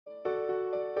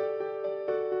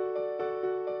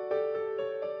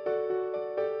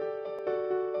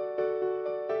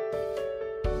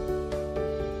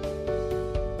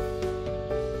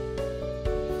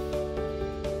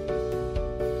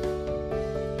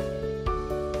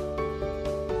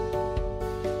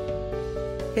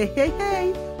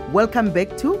Hey, welcome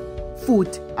back to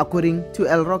Food According to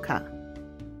El Roca.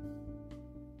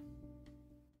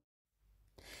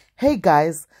 Hey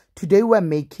guys, today we're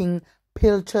making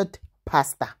Pilchard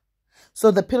pasta.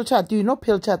 So the Pilchard, do you know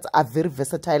Pilchards are very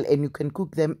versatile and you can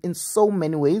cook them in so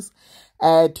many ways.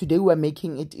 Today we're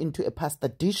making it into a pasta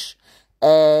dish.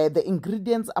 The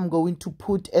ingredients I'm going to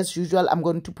put, as usual, I'm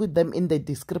going to put them in the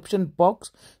description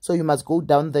box. So you must go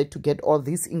down there to get all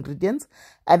these ingredients.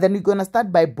 And then you're going to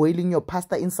start by boiling your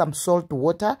pasta in some salt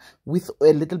water with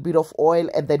a little bit of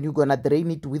oil. And then you're going to drain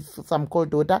it with some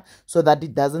cold water so that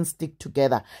it doesn't stick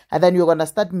together. And then you're going to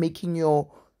start making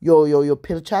your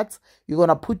Pilchards. You're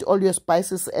gonna put all your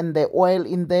spices and the oil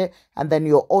in there, and then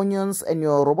your onions and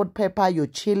your robot pepper, your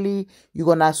chili. You're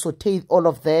gonna saute all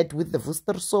of that with the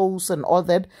Worstersauce and all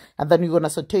that, and then you're gonna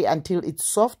saute until it's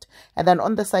soft. And then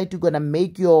on the side, you're gonna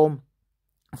make your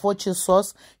cheese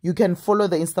sauce. You can follow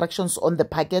the instructions on the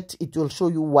packet. It will show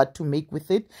you what to make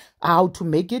with it, how to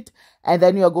make it. And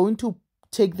then you are going to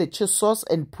take the cheese sauce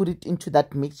and put it into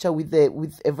that mixture with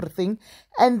everything.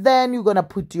 And then you're gonna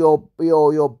put your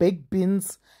baked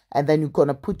beans, and then you're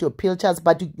gonna put your Pilchards,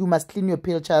 but you must clean your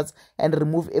Pilchards and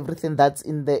remove everything that's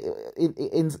in the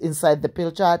inside the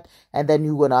Pilchard, and then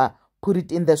you're gonna put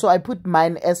it in there. So I put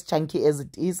mine as chunky as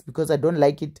it is because I don't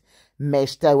like it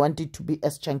mashed. I want it to be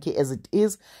as chunky as it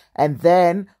is. And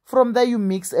then from there you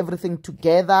mix everything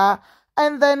together,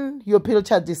 and then your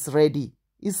Pilchard is ready.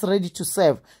 It's ready to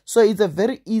serve. So it's a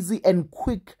very easy and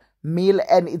quick meal,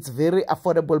 and it's very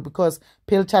affordable because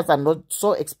Pilchards are not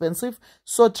so expensive.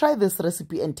 So try this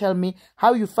recipe and tell me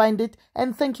how you find it.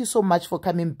 And thank you so much for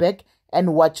coming back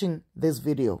and watching this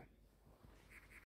video.